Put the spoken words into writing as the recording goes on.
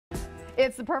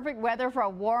It's the perfect weather for a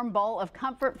warm bowl of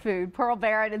comfort food. Pearl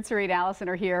Barrett and Serene Allison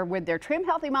are here with their Trim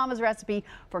Healthy Mama's recipe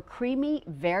for creamy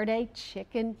Verde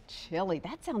chicken chili.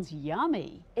 That sounds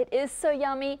yummy. It is so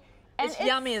yummy. And it's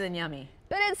yummier than yummy.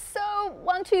 But it's so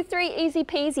 1, 2, 3 easy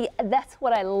peasy. That's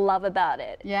what I love about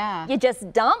it. Yeah. You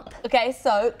just dump. Okay,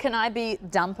 so can I be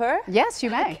dumper? Yes, you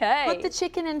may. Okay. Put the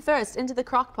chicken in first into the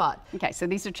crock pot. Okay, so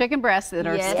these are chicken breasts that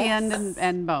are Yes. skinned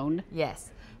and boned.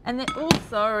 Yes. And then, oh,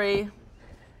 sorry.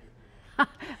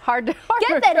 Hard to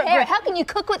Get that hair. How can you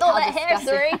cook with all that hair,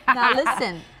 disgusting. Suri? Now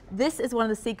listen, this is one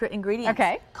of the secret ingredients.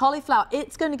 Okay. Cauliflower.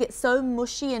 It's going to get so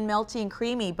mushy and melty and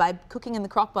creamy by cooking in the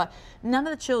crock pot. None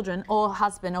of the children or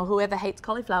husband or whoever hates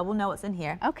cauliflower will know what's in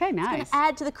here. Okay, nice. It's going to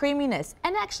add to the creaminess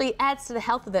and actually adds to the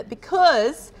health of it,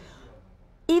 because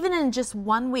even in just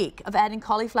 1 week of adding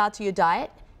cauliflower to your diet,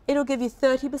 it'll give you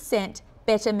 30%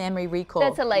 better memory recall.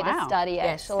 That's a latest Wow. study,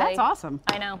 Yes. actually. That's awesome.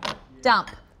 I know. Dump.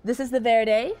 This is the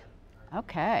Verde.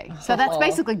 Okay, so that's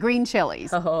basically green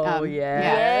chilies. Oh,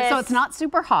 Yes. So it's not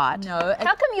super hot. No.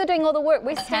 How come you're doing all the work?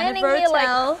 We're standing here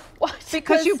like, What?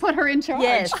 Because you put her in charge.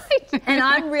 Yes. And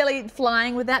I'm really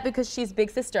flying with that because she's big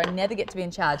sister. I never get to be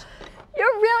in charge. you're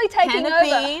really taking Can of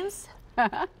over. beans.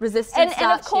 Resistant And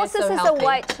starch. of course, here, this so is healthy. a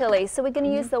white chili, so we're going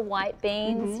to use the white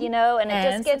beans, you know, and it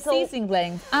And just gets some all seasoning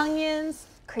blends, onions,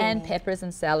 and creamy. peppers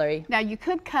and celery. Now you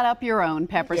could cut up your own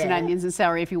peppers and Yeah. onions and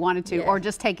celery if you wanted to, Yeah. or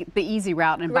just take the easy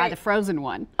route and buy Right. the frozen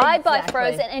one. I buy Exactly.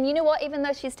 frozen, and you know what? Even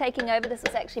though she's taking over, this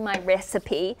is actually my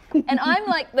recipe, and I'm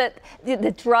like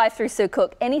the drive-through so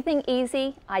cook. Anything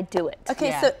easy, I do it. Okay,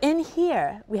 Yeah. so in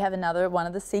here we have another one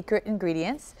of the secret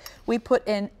ingredients. We put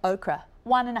in okra,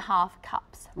 1.5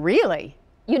 cups. Really?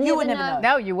 You would never know.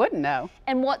 No, you wouldn't know.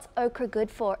 And what's okra good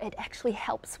for? It actually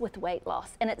helps with weight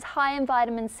loss, and it's high in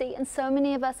vitamin C, and so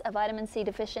many of us are vitamin C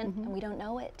deficient, and we don't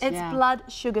know it. It's Yeah. blood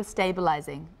sugar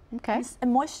stabilizing. Okay. It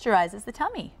moisturizes the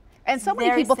tummy. And so many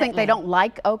Very people think they settling. don't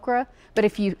like okra, but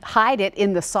if you hide it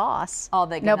in the sauce, Oh,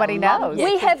 they're gonna nobody love knows. it.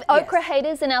 We have Yes. okra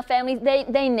haters in our family.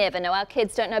 They never know. Our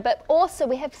kids don't know. But also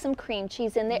we have some cream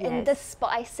cheese in there and the Yes.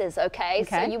 spices, okay?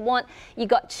 So Okay. you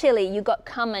got chili, you got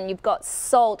cumin, you've got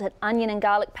salt and onion and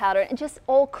garlic powder. It just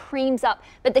all creams up.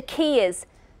 But the key is,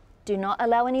 do not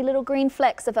allow any little green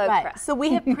flecks of okra. Right, so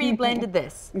we have pre-blended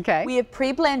this. Okay. We have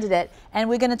pre-blended it, and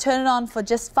we're going to turn it on for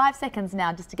just 5 seconds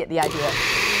now, just to get the idea.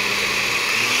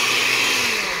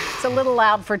 It's a little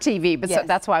loud for TV, but so Yes.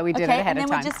 that's why we did it ahead and then of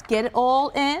time. we just get it all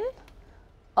in.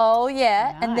 Oh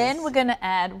yeah, and then Nice. we're going to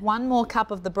add 1 more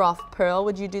cup of the broth. Pearl,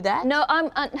 would you do that? No,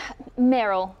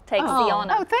 Meryl takes the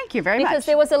honor. Oh, thank you very Because much.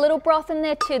 there was a little broth in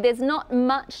there too. There's not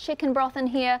much chicken broth in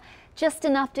here, just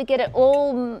enough to get it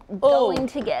all going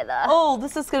together. Oh,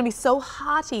 this is going to be so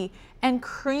hearty and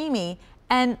creamy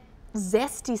and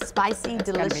zesty, spicy, gonna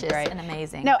be delicious, great. and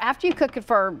amazing. Now, after you cook it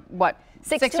for what?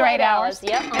 6 or 8 hours.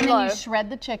 Yep, on And then low. you shred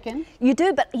the chicken. You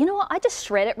do, but you know what? I just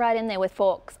shred it right in there with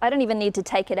forks. I don't even need to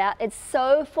take it out. It's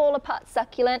so fall apart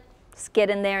succulent. Just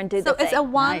get in there and do So the thing. it's a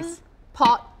Nice.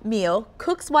 one-pot meal,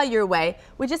 cooks while you're away.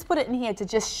 We just put it in here to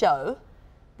just show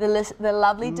the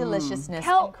lovely deliciousness.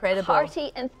 How Incredible.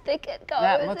 hearty and thick it goes.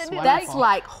 That looks and wonderful. That's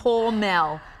like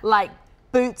Hormel, like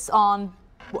boots on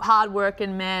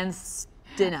hard-working man's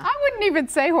dinner. I wouldn't even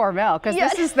say Hormel, because Yeah.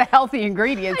 this is the healthy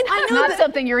ingredients. I know, It's not but-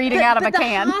 something you're eating out of a the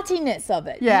can. heartiness of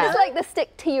it. Yeah. It's like the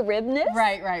stick to your ribness.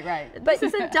 Right. But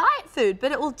it's a diet food,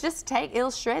 but it will just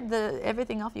it'll shred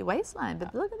everything off your waistline.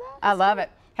 But look at that. I love it.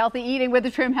 Healthy eating with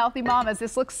the Trim Healthy Mamas.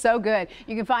 This looks so good.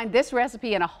 You can find this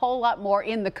recipe and a whole lot more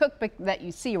in the cookbook that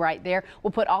you see right there.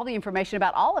 We'll put all the information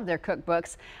about all of their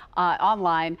cookbooks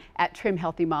online at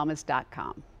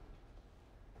trimhealthymamas.com.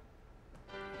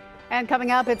 And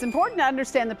coming up, it's important to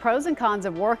understand the pros and cons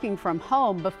of working from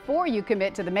home before you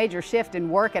commit to the major shift in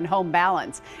work and home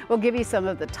balance. We'll give you some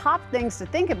of the top things to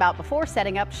think about before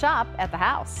setting up shop at the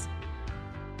house.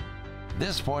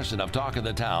 This portion of Talk of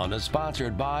the Town is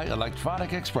sponsored by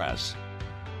Electronic Express.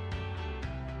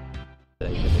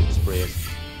 They have expressed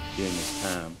during this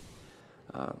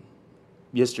time.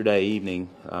 Yesterday evening,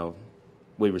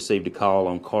 we received a call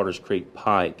on Carters Creek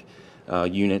Pike.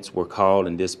 Units were called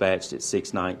and dispatched at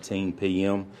 6:19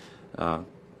 p.m.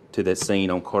 To that scene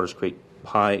on Carters Creek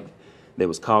Pike that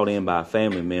was called in by a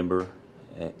family member,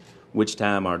 at which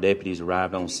time our deputies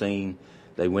arrived on scene.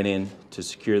 They went in to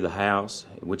secure the house,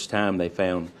 at which time they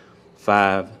found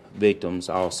 5 victims,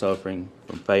 all suffering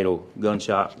from fatal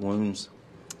gunshot wounds.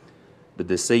 The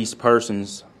deceased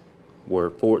persons were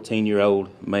 14-year-old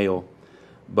male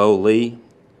Bo Lee,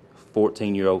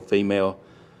 14-year-old female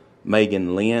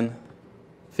Megan Lynn,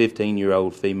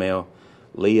 15-year-old female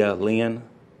Leah Lynn,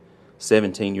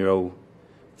 17-year-old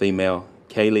female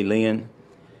Kaylee Lynn,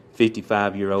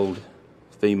 55-year-old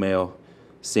female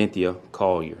Cynthia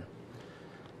Collier.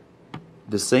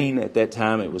 The scene at that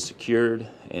time, it was secured,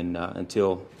 and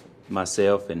until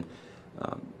myself and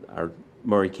our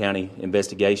Murray County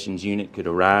Investigations Unit could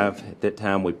arrive. At that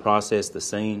time, we processed the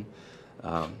scene.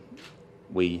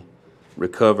 We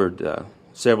recovered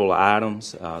several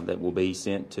items that will be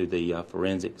sent to the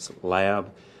forensics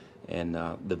lab, and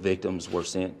the victims were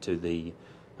sent to the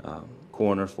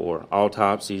coroner for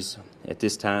autopsies. At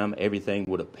this time, everything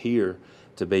would appear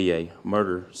to be a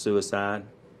murder-suicide.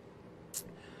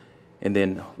 And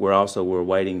then we're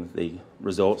awaiting the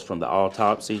results from the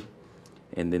autopsy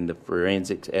and then the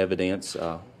forensics evidence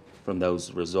from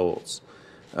those results.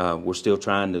 We're still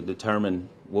trying to determine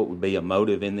what would be a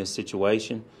motive in this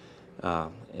situation.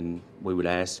 And we would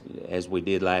ask, as we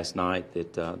did last night,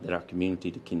 that our community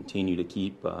to continue to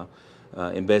keep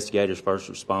investigators,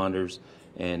 first responders,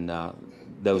 and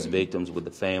those victims with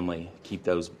the family, keep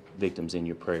those victims in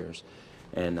your prayers.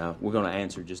 And we're going to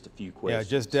answer just a few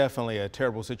questions. Yeah, just definitely a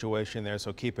terrible situation there,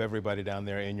 so keep everybody down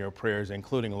there in your prayers,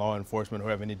 including law enforcement who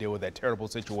are having to deal with that terrible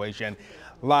situation.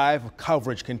 Live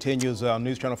coverage continues on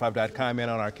newschannel5.com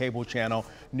and on our cable channel,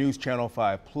 News Channel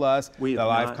 5 Plus. The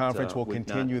live conference will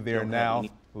continue there now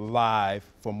live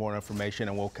for more information,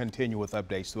 and we'll continue with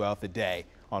updates throughout the day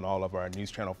on all of our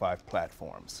News Channel 5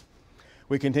 platforms.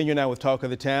 We continue now with Talk of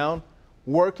the Town.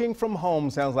 Working from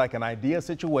home sounds like an ideal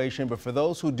situation, but for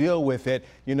those who deal with it,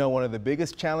 you know, one of the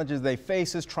biggest challenges they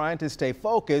face is trying to stay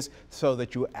focused so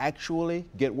that you actually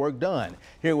get work done.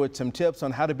 Here with some tips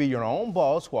on how to be your own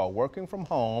boss while working from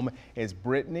home is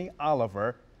Brittany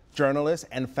Oliver, journalist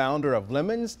and founder of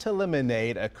Lemons to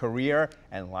Lemonade, a career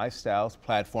and lifestyles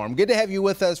platform. Good to have you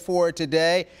with us for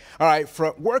today. All right,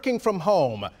 working from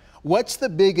home, what's the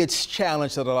biggest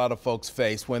challenge that a lot of folks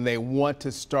face when they want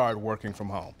to start working from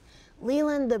home?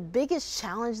 Leland, the biggest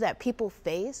challenge that people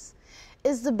face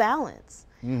is the balance.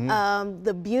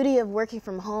 The beauty of working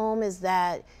from home is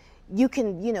that you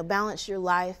can, balance your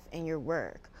life and your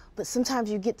work, but sometimes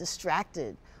you get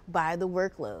distracted by the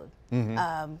workload.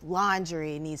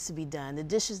 Laundry needs to be done, the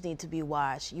dishes need to be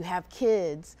washed, you have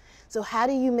kids. So how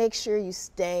do you make sure you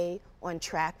stay on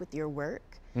track with your work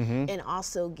and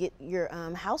also get your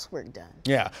housework done?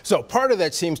 Yeah, so part of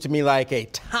that seems to me like a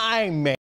time management.